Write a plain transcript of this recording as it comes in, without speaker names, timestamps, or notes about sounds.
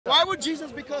Why would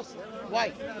Jesus be cursed?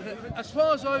 Why? As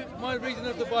far as my reading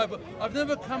of the Bible, I've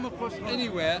never come across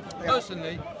anywhere,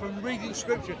 personally, from reading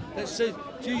scripture that says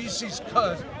Jesus is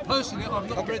cursed. Personally, I've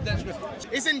not read that scripture.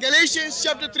 It's in Galatians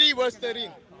chapter 3, verse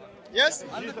 13. Yes?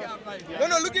 I'll look it up later.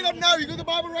 No, look it up now. You got the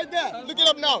Bible right there. Look it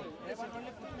up now.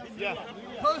 Yeah.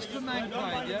 Curse to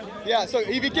mankind, yeah? Yeah, so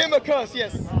he became a curse,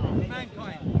 yes.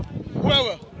 Mankind.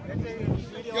 Whoever.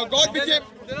 Your God became...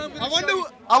 I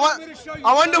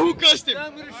wonder who cursed him. Then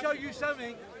I'm going to show you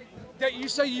something that you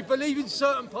say you believe in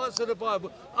certain parts of the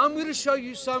Bible. I'm going to show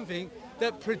you something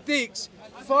that predicts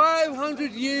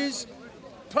 500 years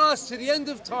plus to the end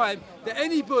of time that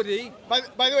anybody...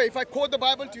 By the way, if I quote the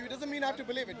Bible to you, it doesn't mean I have to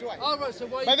believe it, do I? All right, so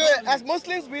why By the way, as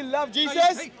Muslims, we love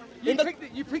Jesus.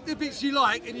 You pick the bits you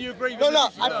like and you agree with No,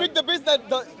 I pick the bits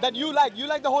that you like. You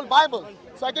like the whole Bible.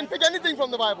 So I can pick anything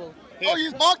from the Bible. Yeah. Oh,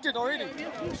 he's marked it already.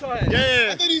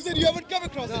 Yeah. I thought you said you haven't come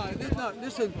across it. No,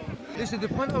 listen, the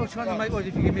point I was trying to make was,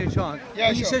 if you give me a chance, yeah,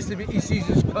 when he says to me, is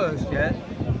Jesus cursed, yeah?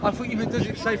 I thought you meant, does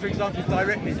it say, for example,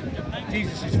 directly,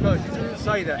 Jesus is cursed? It doesn't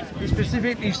say that. It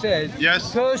specifically says,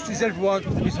 yes, cursed is everyone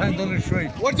who's hanged on a tree.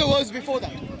 What's the verse before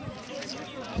that?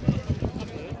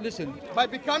 Listen, by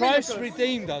becoming Christ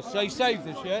redeemed us, so he saved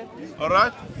us, yeah?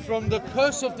 Alright. From the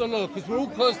curse of the law, because we're all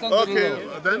cursed under the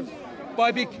law. Then?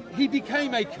 He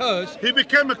became a curse. He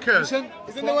became a curse. Isn't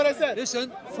that what I said?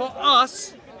 Listen, for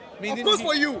us... Of course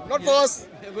for you, not for us.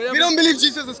 We don't believe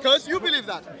Jesus is cursed, you believe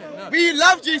that. No. We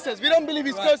love Jesus, we don't believe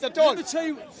he's cursed at all. Let me tell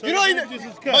you,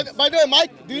 by the way,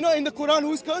 Mike, do you know in the Quran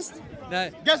who's cursed? No.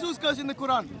 Guess who's cursed in the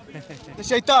Quran? The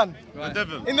shaitan. Right. The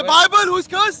devil. In the Bible, who's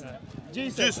cursed?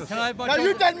 Jesus. Now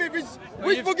you tell me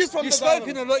which book is from the Bible. You've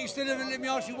spoken a lot, you still haven't let me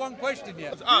ask you one question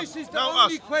yet. This is the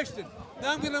only question.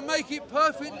 Now I'm going to make it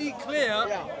perfectly clear.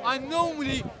 Yeah. I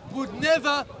normally would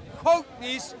never quote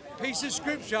this piece of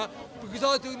scripture because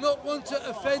I do not want to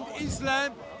offend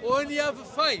Islam or any other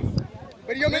faith.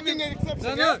 But you're making an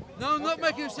exception. No, I'm not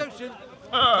making an exception.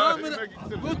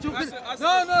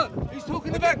 He's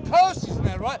talking about curses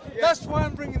now, right? Yeah. That's why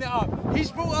I'm bringing it up. He's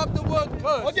brought up the word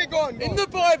curse. Okay, go on. In the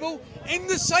Bible, in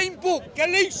the same book,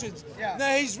 Galatians. Yeah.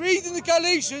 Now he's reading the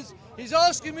Galatians. He's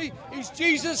asking me, is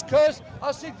Jesus cursed?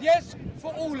 I said yes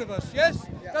for all of us. Yes,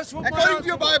 yeah. That's what. According to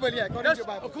your Bible, yeah. According to your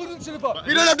Bible. According to the Bible.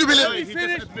 We don't have to believe.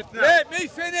 Let me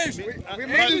finish. We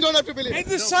Muslims don't have to believe. In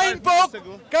the same book,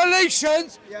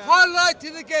 Galatians,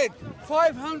 highlighted again,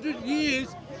 500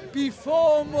 years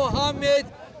before Muhammad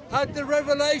had the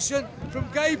revelation from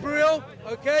Gabriel.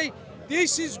 Okay,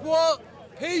 this is what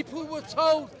people were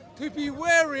told to be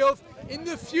wary of in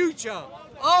the future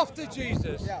after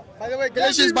Jesus. Yeah. By the way,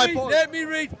 Galatians by Paul. Let me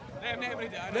read.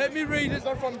 It's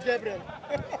not from Gabriel.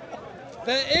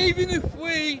 That even if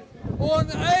we or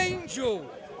an angel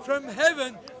from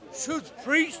heaven should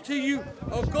preach to you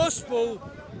a gospel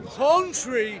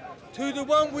contrary to the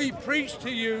one we preach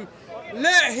to you,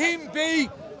 let him be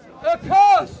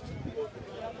accursed.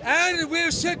 And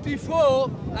we've said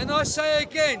before, and I say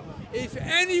again, if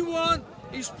anyone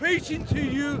is preaching to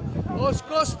you a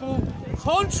gospel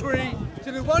contrary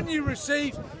to the one you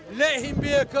received, let him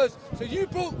be accursed. So you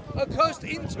brought accursed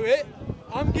into it.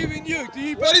 I'm giving you.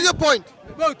 What is the point?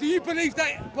 Well, do you believe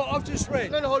that what I've just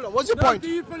read? No, hold on. What's your point? Do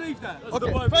you believe that?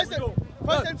 Okay. First and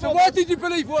foremost. So why did you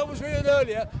believe what was written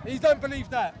earlier and you don't believe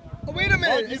that? Oh, wait a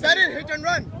minute. Is that it? Hit and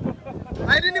run?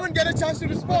 I didn't even get a chance to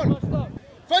respond.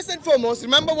 First and foremost,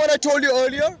 remember what I told you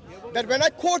earlier? That when I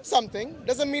quote something,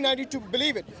 doesn't mean I need to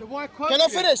believe it. So why quote Can I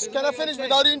finish? Can I finish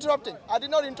without interrupting? I did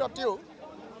not interrupt you.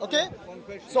 Okay?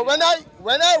 So when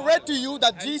I read to you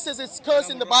that Jesus is cursed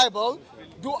in the Bible,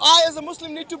 do I as a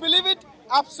Muslim need to believe it?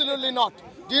 Absolutely not.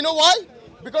 Do you know why?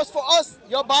 Because for us,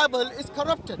 your Bible is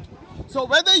corrupted. So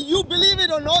whether you believe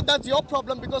it or not, that's your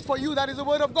problem, because for you that is the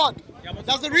word of God.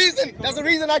 That's the reason. That's the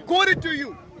reason I quote it to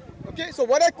you. Okay, so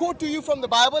what I quote to you from the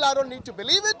Bible, I don't need to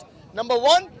believe it. Number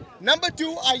one. Number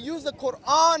two, I use the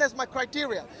Quran as my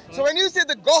criteria. So when you say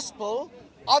the gospel,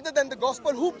 other than the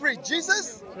gospel, who preached?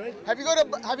 Jesus? Have you got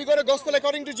a gospel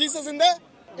according to Jesus in there?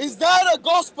 Is there a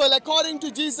gospel according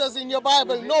to Jesus in your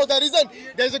Bible? No, there isn't.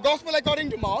 There's a gospel according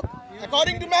to Mark,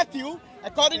 according to Matthew,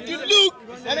 according to Luke,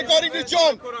 and according to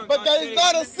John. But there is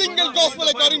not a single gospel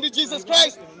according to Jesus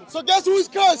Christ. So guess who's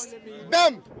cursed?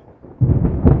 Them.